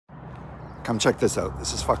Come check this out.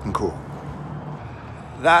 This is fucking cool.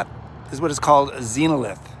 That is what is called a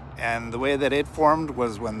xenolith. And the way that it formed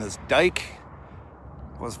was when this dike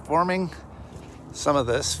was forming, some of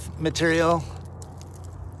this material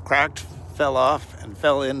cracked, fell off, and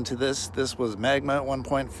fell into this. This was magma at one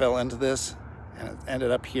point, fell into this, and it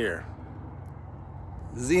ended up here.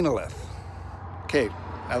 Xenolith. Okay,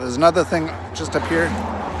 now there's another thing just up here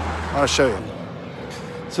I want to show you.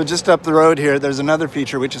 So just up the road here, there's another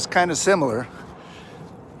feature which is kind of similar,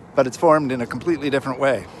 but it's formed in a completely different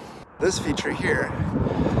way. This feature here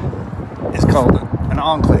is called an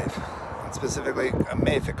enclave, specifically a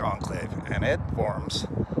Mafic Enclave, and it forms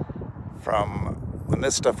from when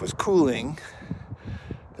this stuff was cooling.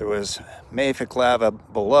 There was Mafic lava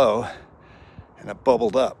below, and it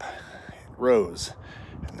bubbled up, it rose,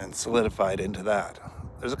 and then solidified into that.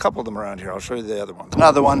 There's a couple of them around here. I'll show you the other ones.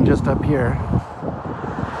 Another one just up here.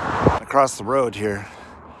 Across the road here,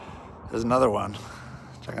 there's another one,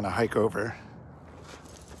 which I'm gonna hike over.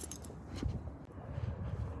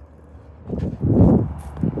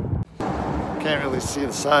 Can't really see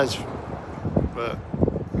the size, but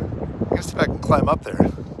I guess if I can climb up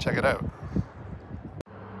there, check it out.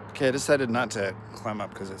 Okay, I decided not to climb up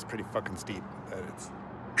because it's pretty fucking steep, but it's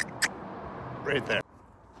right there.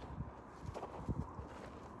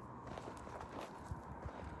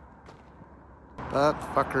 That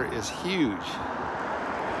fucker is huge.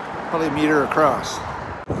 Probably a meter across.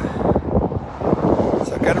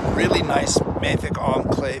 So I've got a really nice Mafic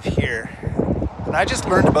Enclave here. And I just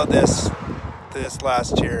learned about this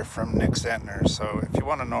last year from Nick Zentner. So if you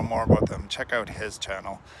want to know more about them, check out his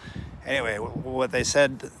channel. Anyway, what they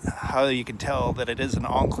said, how you can tell that it is an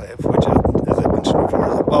enclave, which, as I mentioned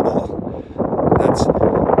before, is a bubble that's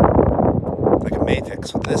like a mafic.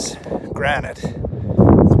 So this granite,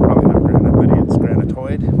 it's probably not granite, but it's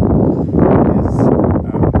granitoid, is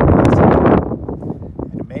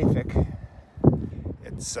in a mafic.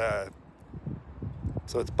 It's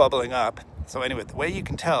so it's bubbling up. So anyway, the way you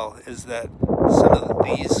can tell is that some of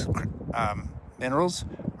these minerals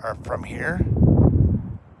are from here,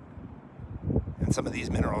 and some of these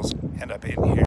minerals end up in here.